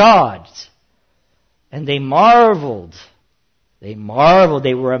that are God's. And they marveled. They marveled.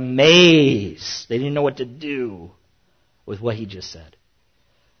 They were amazed. They didn't know what to do with what he just said.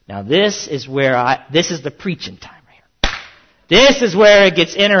 Now this is this is the preaching time right here. This is where it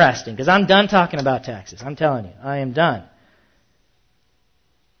gets interesting, because I'm done talking about taxes. I'm telling you, I am done.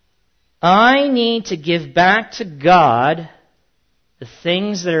 I need to give back to God the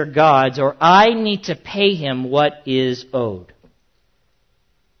things that are God's, or I need to pay Him what is owed.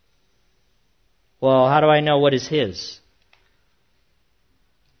 Well, how do I know what is His?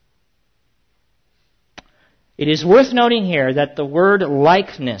 It is worth noting here that the word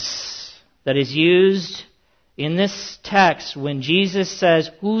likeness that is used in this text when Jesus says,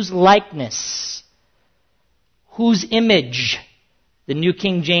 whose likeness, whose image, the New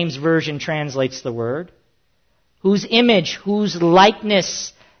King James Version translates the word, whose image, whose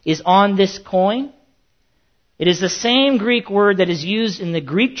likeness is on this coin. It is the same Greek word that is used in the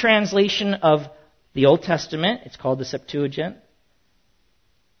Greek translation of the Old Testament. It's called the Septuagint.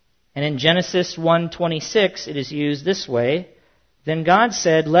 And in Genesis 1:26, it is used this way. Then God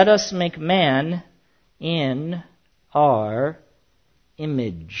said, let us make man in our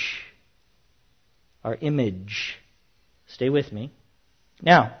image. Our image. Stay with me.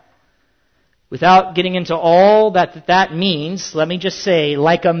 Now, without getting into all that means, let me just say,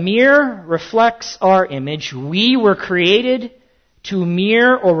 like a mirror reflects our image, we were created to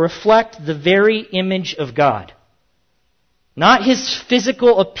mirror or reflect the very image of God. Not His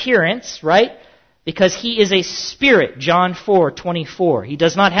physical appearance, right? Because He is a spirit, John 4:24. He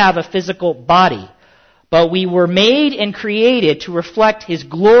does not have a physical body. But we were made and created to reflect His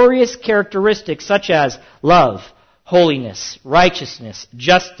glorious characteristics such as love, holiness, righteousness,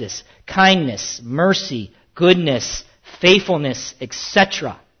 justice, kindness, mercy, goodness, faithfulness,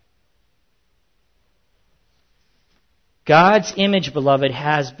 etc. God's image, beloved,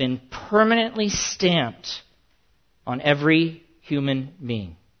 has been permanently stamped on every human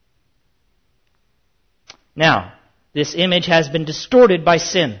being. Now, this image has been distorted by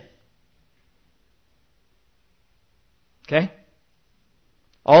sin. Okay?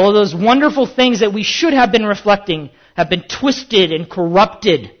 All of those wonderful things that we should have been reflecting have been twisted and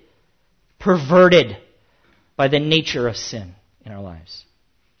corrupted, perverted by the nature of sin in our lives.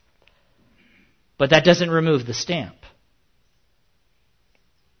 But that doesn't remove the stamp.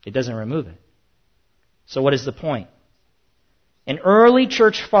 It doesn't remove it. So what is the point? An early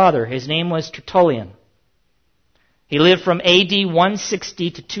church father, his name was Tertullian. He lived from AD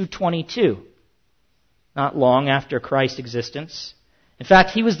 160 to 222, not long after Christ's existence. In fact,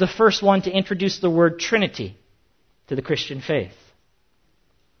 he was the first one to introduce the word Trinity to the Christian faith.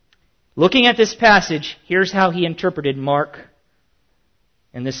 Looking at this passage, here's how he interpreted Mark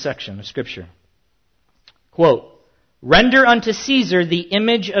in this section of Scripture. Quote, render unto Caesar the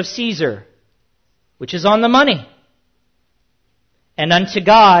image of Caesar, which is on the money, and unto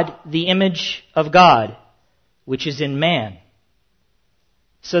God the image of God, which is in man.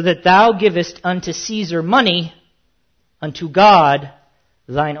 So that thou givest unto Caesar money, unto God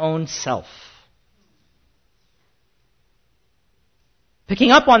thine own self. Picking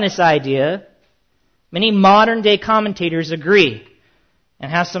up on this idea, many modern day commentators agree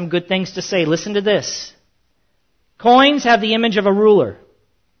and have some good things to say. Listen to this. Coins have the image of a ruler,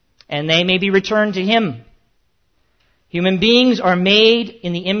 and they may be returned to him. Human beings are made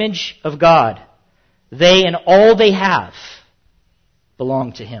in the image of God. They and all they have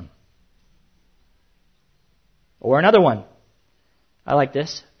belong to him. Or another one. I like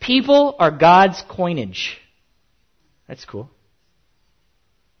this. People are God's coinage. That's cool.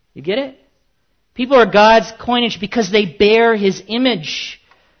 You get it? People are God's coinage because they bear his image.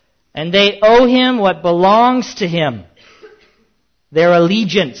 And they owe him what belongs to him. Their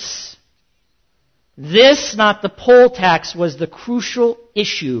allegiance. This, not the poll tax, was the crucial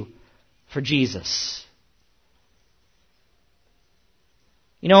issue for Jesus.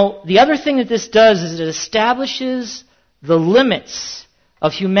 You know, the other thing that this does is it establishes the limits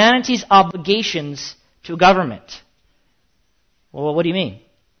of humanity's obligations to government. Well, what do you mean?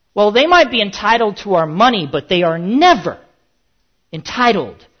 Well, they might be entitled to our money, but they are never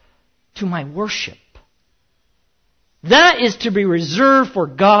entitled to my worship. That is to be reserved for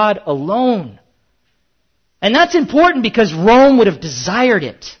God alone. And that's important because Rome would have desired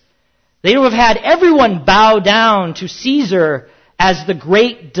it. They would have had everyone bow down to Caesar as the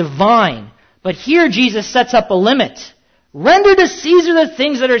great divine. But here Jesus sets up a limit. Render to Caesar the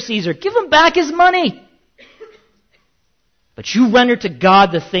things that are Caesar. Give him back his money. But you render to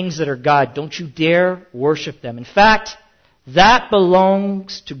God the things that are God. Don't you dare worship them. In fact, that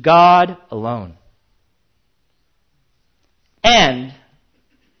belongs to God alone. And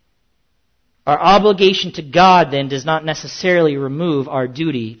our obligation to God then does not necessarily remove our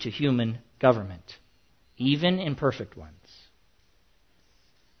duty to human government, even imperfect ones.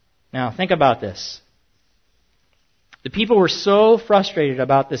 Now, think about this. The people were so frustrated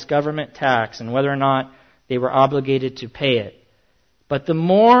about this government tax and whether or not they were obligated to pay it. But the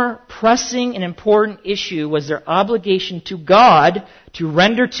more pressing and important issue was their obligation to God to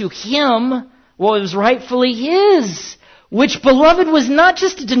render to him what was rightfully his, which, beloved, was not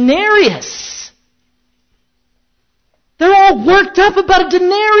just a denarius. They're all worked up about a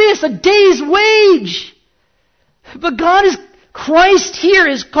denarius, a day's wage. But Christ here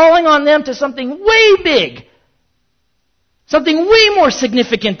is calling on them to something way big. Something way more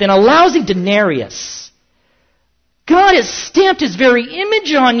significant than a lousy denarius. God has stamped his very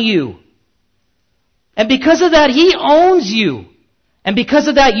image on you. And because of that, he owns you. And because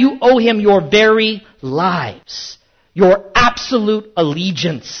of that, you owe him your very lives. Your absolute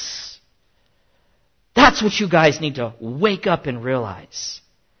allegiance. That's what you guys need to wake up and realize.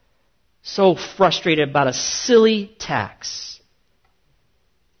 So frustrated about a silly tax.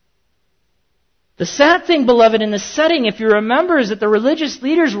 The sad thing, beloved, in the setting, if you remember, is that the religious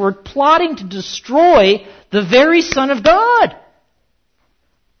leaders were plotting to destroy the very Son of God.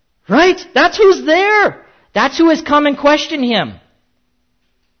 Right? That's who's there. That's who has come and questioned him.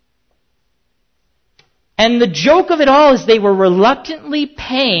 And the joke of it all is they were reluctantly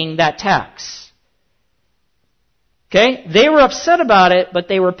paying that tax. Okay? They were upset about it, but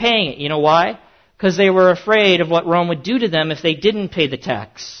they were paying it. You know why? Because they were afraid of what Rome would do to them if they didn't pay the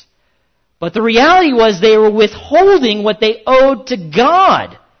tax. But the reality was they were withholding what they owed to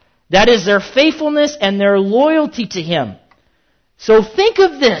God. That is their faithfulness and their loyalty to him. So think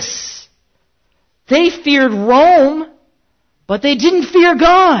of this. They feared Rome, but they didn't fear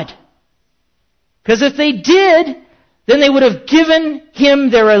God. Because if they did, then they would have given him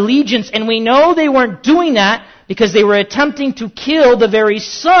their allegiance. And we know they weren't doing that because they were attempting to kill the very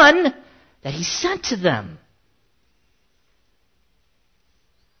Son that he sent to them.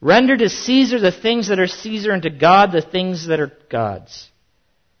 Render to Caesar the things that are Caesar, and to God the things that are God's.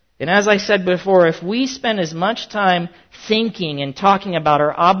 And as I said before, if we spend as much time thinking and talking about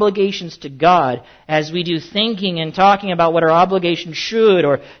our obligations to God as we do thinking and talking about what our obligations should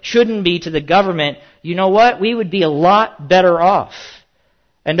or shouldn't be to the government, you know what? We would be a lot better off.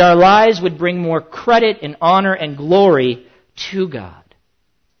 And our lives would bring more credit and honor and glory to God.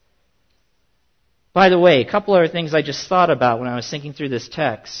 By the way, a couple other things I just thought about when I was thinking through this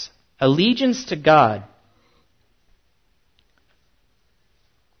text. Allegiance to God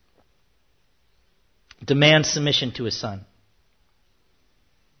demands submission to his Son.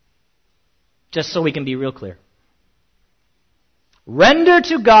 Just so we can be real clear. Render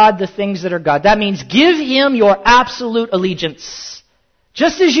to God the things that are God. That means give him your absolute allegiance.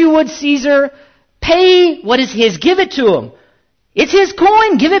 Just as you would Caesar, pay what is his. Give it to him. It's his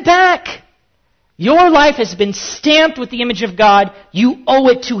coin. Give it back. Your life has been stamped with the image of God. You owe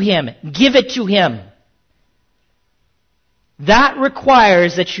it to him. Give it to him. That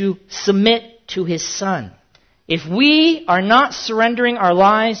requires that you submit to his Son. If we are not surrendering our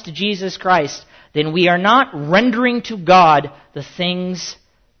lives to Jesus Christ, then we are not rendering to God the things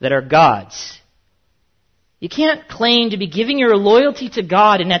that are God's. You can't claim to be giving your loyalty to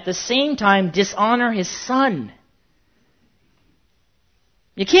God and at the same time dishonor his Son.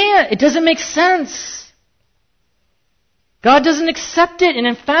 You can't. It doesn't make sense. God doesn't accept it. And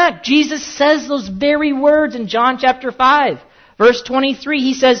in fact, Jesus says those very words in John chapter 5, verse 23.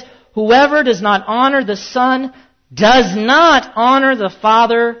 He says, whoever does not honor the Son does not honor the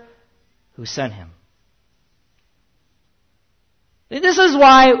Father who sent him. This is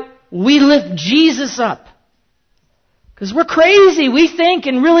why we lift Jesus up. Because we're crazy. We think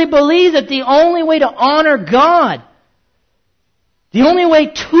and really believe that the only way to honor God, the only way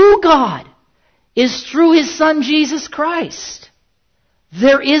to God, is through His Son Jesus Christ.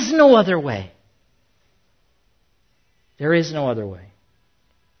 There is no other way. There is no other way.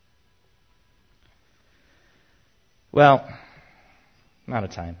 Well, I'm out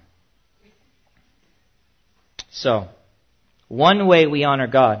of time. So, one way we honor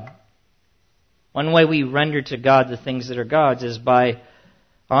God, one way we render to God the things that are God's, is by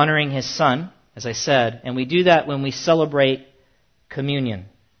honoring His Son, as I said, and we do that when we celebrate communion.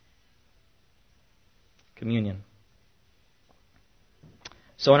 Communion.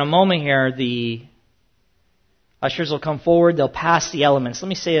 So in a moment here, the ushers will come forward, they'll pass the elements. Let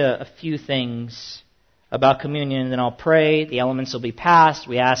me say a few things about communion, and then I'll pray. The elements will be passed.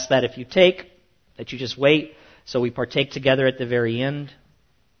 We ask that if you take, that you just wait, so we partake together at the very end.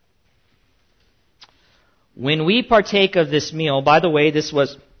 When we partake of this meal, by the way, this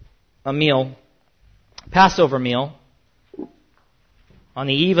was a meal, Passover meal, on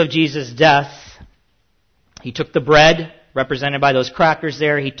the eve of Jesus' death. He took the bread, represented by those crackers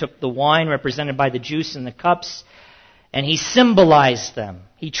there. He took the wine, represented by the juice in the cups, and He symbolized them.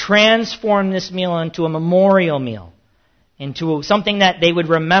 He transformed this meal into a memorial meal, into something that they would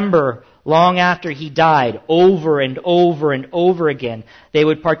remember long after He died, over and over and over again. They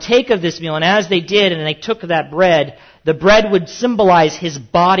would partake of this meal, and as they did, and they took that bread, the bread would symbolize His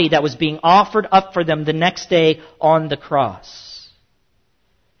body that was being offered up for them the next day on the cross.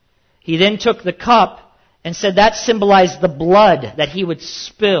 He then took the cup and said that symbolized the blood that He would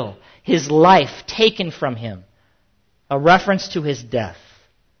spill, His life taken from Him, a reference to His death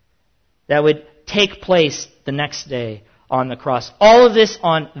that would take place the next day on the cross. All of this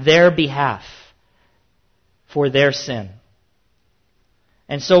on their behalf, for their sin.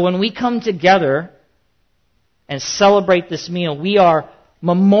 And so when we come together and celebrate this meal, we are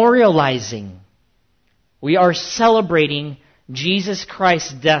memorializing, we are celebrating Jesus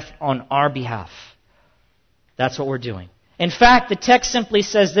Christ's death on our behalf. That's what we're doing. In fact, the text simply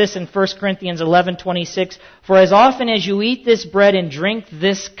says this in 1 Corinthians 11:26, "For as often as you eat this bread and drink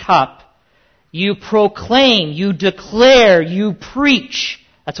this cup, you proclaim, you declare, you preach."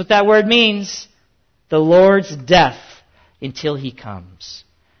 That's what that word means. The Lord's death until He comes.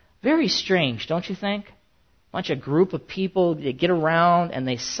 Very strange, don't you think? A group of people, they get around and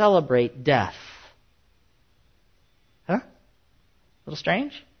they celebrate death. Huh? A little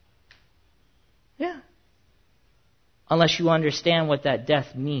strange? Yeah. Unless you understand what that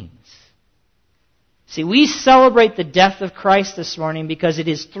death means. See, we celebrate the death of Christ this morning because it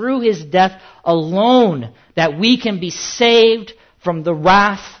is through His death alone that we can be saved from the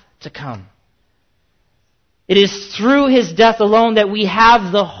wrath to come. It is through His death alone that we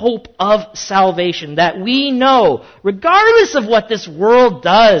have the hope of salvation, that we know, regardless of what this world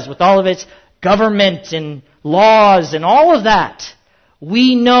does with all of its government and laws and all of that,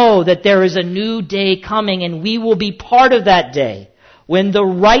 we know that there is a new day coming, and we will be part of that day when the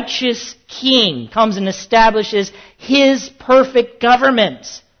righteous King comes and establishes His perfect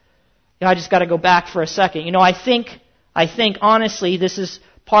government. I just got to go back for a second. I think honestly this is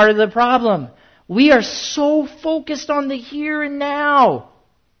part of the problem. We are so focused on the here and now.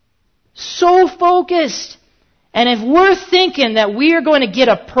 So focused. And if we're thinking that we are going to get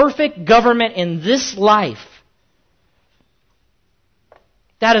a perfect government in this life,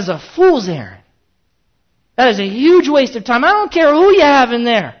 that is a fool's errand. That is a huge waste of time. I don't care who you have in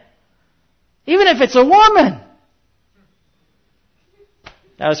there. Even if it's a woman.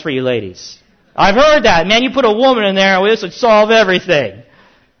 That was for you ladies. I've heard that. Man, you put a woman in there, this would solve everything.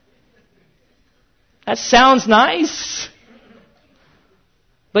 That sounds nice.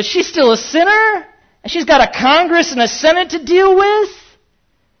 But she's still a sinner. And she's got a Congress and a Senate to deal with.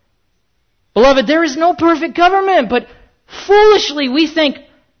 Beloved, there is no perfect government. But foolishly we think,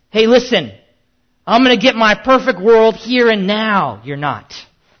 hey, listen, I'm going to get my perfect world here and now. You're not.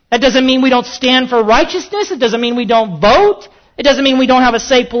 That doesn't mean we don't stand for righteousness. It doesn't mean we don't vote. It doesn't mean we don't have a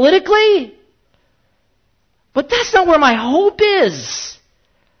say politically. But that's not where my hope is.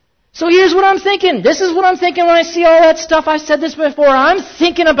 So here's what I'm thinking. This is what I'm thinking when I see all that stuff. I've said this before. I'm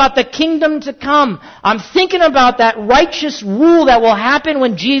thinking about the kingdom to come. I'm thinking about that righteous rule that will happen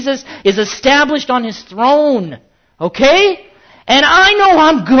when Jesus is established on His throne. Okay? And I know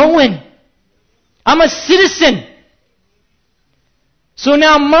I'm going. I'm a citizen. So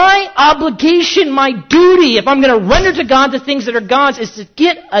now my obligation, my duty, if I'm going to render to God the things that are God's, is to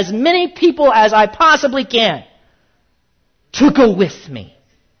get as many people as I possibly can to go with me.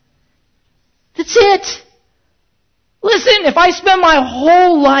 That's it. Listen, if I spend my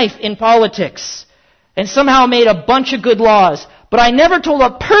whole life in politics and somehow made a bunch of good laws, but I never told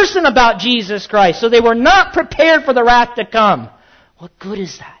a person about Jesus Christ, so they were not prepared for the wrath to come, what good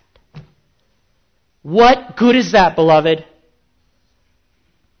is that? What good is that, beloved?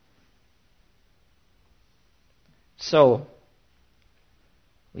 So,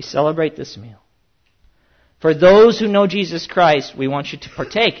 we celebrate this meal. For those who know Jesus Christ, we want you to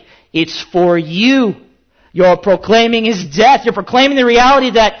partake. It's for you. You're proclaiming His death. You're proclaiming the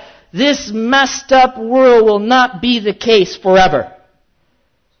reality that this messed up world will not be the case forever.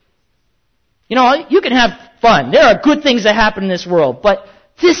 You know, you can have fun. There are good things that happen in this world, but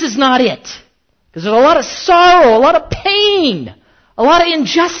this is not it. Because there's a lot of sorrow, a lot of pain, a lot of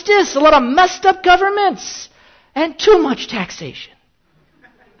injustice, a lot of messed up governments, and too much taxation.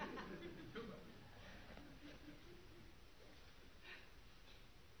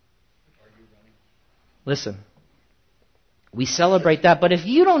 Listen, we celebrate that, but if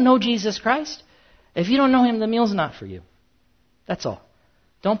you don't know Jesus Christ, if you don't know Him, the meal's not for you. That's all.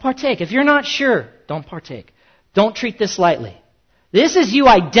 Don't partake. If you're not sure, don't partake. Don't treat this lightly. This is you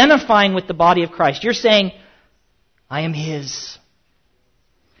identifying with the body of Christ. You're saying, I am His.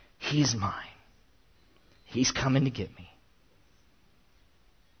 He's mine. He's coming to get me.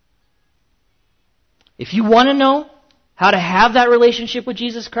 If you want to know how to have that relationship with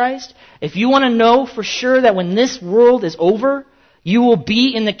Jesus Christ, if you want to know for sure that when this world is over, you will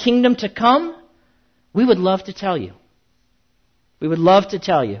be in the kingdom to come, we would love to tell you. We would love to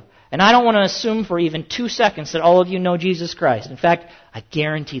tell you. And I don't want to assume for even 2 seconds that all of you know Jesus Christ. In fact, I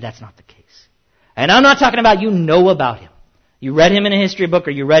guarantee that's not the case. And I'm not talking about you know about Him. You read Him in a history book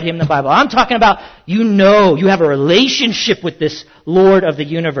or you read Him in the Bible. I'm talking about you know, you have a relationship with this Lord of the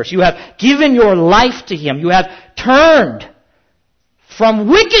universe. You have given your life to Him. You have turned from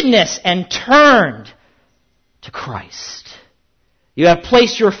wickedness and turned to Christ. You have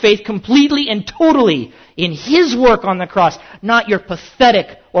placed your faith completely and totally in His work on the cross, not your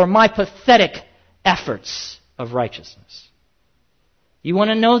pathetic or my pathetic efforts of righteousness. You want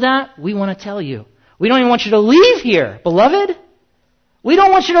to know that? We want to tell you. We don't even want you to leave here, beloved. We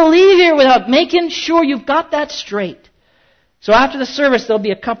don't want you to leave here without making sure you've got that straight. So after the service, there'll be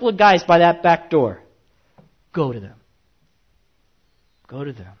a couple of guys by that back door. Go to them. Go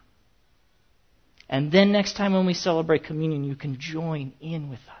to them. And then next time when we celebrate communion, you can join in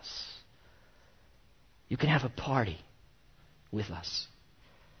with us. You can have a party with us.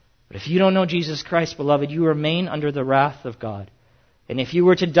 But if you don't know Jesus Christ, beloved, you remain under the wrath of God. And if you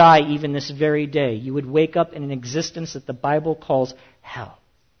were to die even this very day, you would wake up in an existence that the Bible calls hell.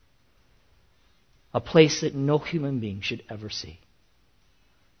 A place that no human being should ever see.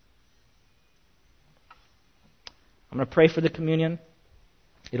 I'm going to pray for the communion.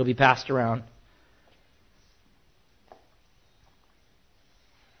 It'll be passed around.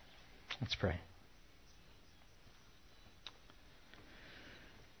 Let's pray.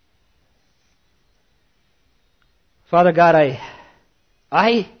 Father God,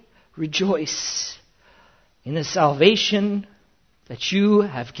 I rejoice in the salvation that you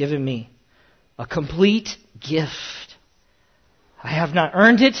have given me, a complete gift. I have not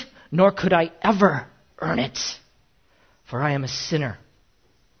earned it, nor could I ever earn it, for I am a sinner,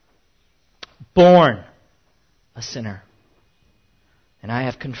 born a sinner. And I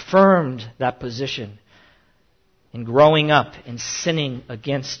have confirmed that position in growing up and sinning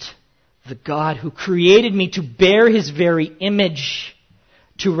against the God who created me to bear His very image,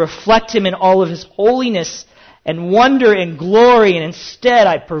 to reflect Him in all of His holiness and wonder and glory, and instead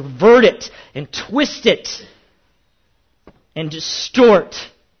I pervert it and twist it and distort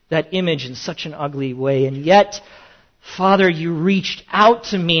that image in such an ugly way. And yet, Father, you reached out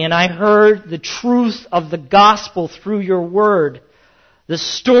to me and I heard the truth of the gospel through your word. The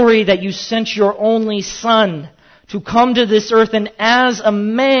story that you sent your only Son to come to this earth and as a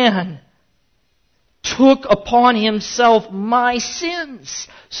man took upon Himself my sins,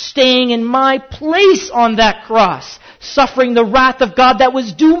 staying in my place on that cross, suffering the wrath of God that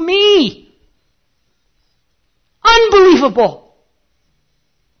was due me. Unbelievable.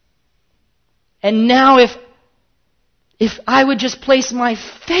 And now if I would just place my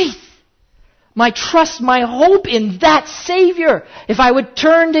faith, my trust, my hope in that Savior, if I would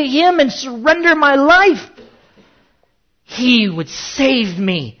turn to Him and surrender my life, He would save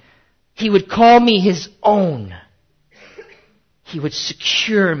me. He would call me His own. He would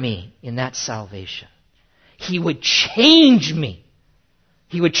secure me in that salvation. He would change me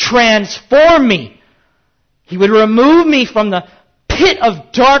He would transform me. He would remove me from the pit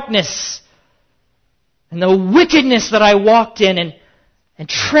of darkness and the wickedness that I walked in and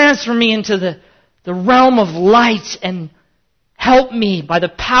transfer me into the realm of light and help me by the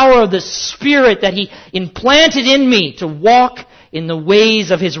power of the Spirit that He implanted in me to walk in the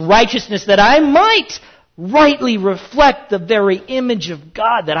ways of His righteousness, that I might rightly reflect the very image of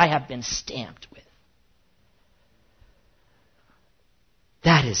God that I have been stamped with.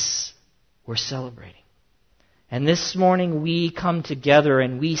 That is, we're celebrating. And this morning we come together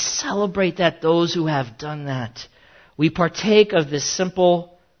and we celebrate that those who have done that. We partake of this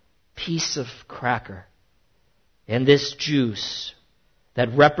simple piece of cracker and this juice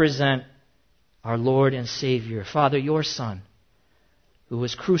that represent our Lord and Savior, Father, your Son, who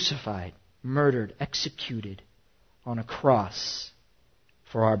was crucified, murdered, executed on a cross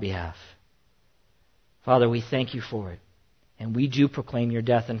for our behalf. Father, we thank you for it. And we do proclaim your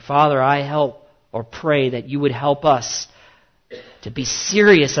death. And Father, I help or pray that you would help us to be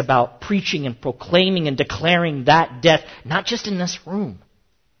serious about preaching and proclaiming and declaring that death, not just in this room,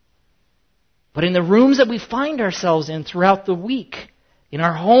 but in the rooms that we find ourselves in throughout the week, in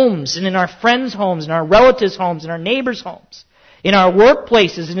our homes and in our friends' homes, in our relatives' homes, in our neighbors' homes, in our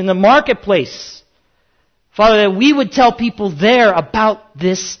workplaces and in the marketplace. Father, that we would tell people there about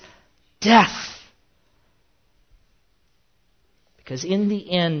this death. Because in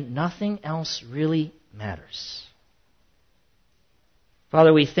the end, nothing else really matters.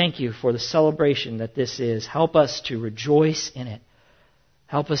 Father, we thank you for the celebration that this is. Help us to rejoice in it.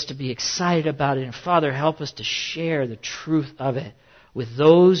 Help us to be excited about it. And Father, help us to share the truth of it with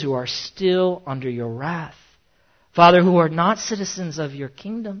those who are still under your wrath. Father, who are not citizens of your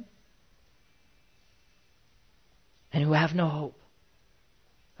kingdom and who have no hope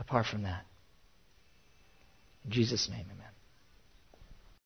apart from that. In Jesus' name, amen.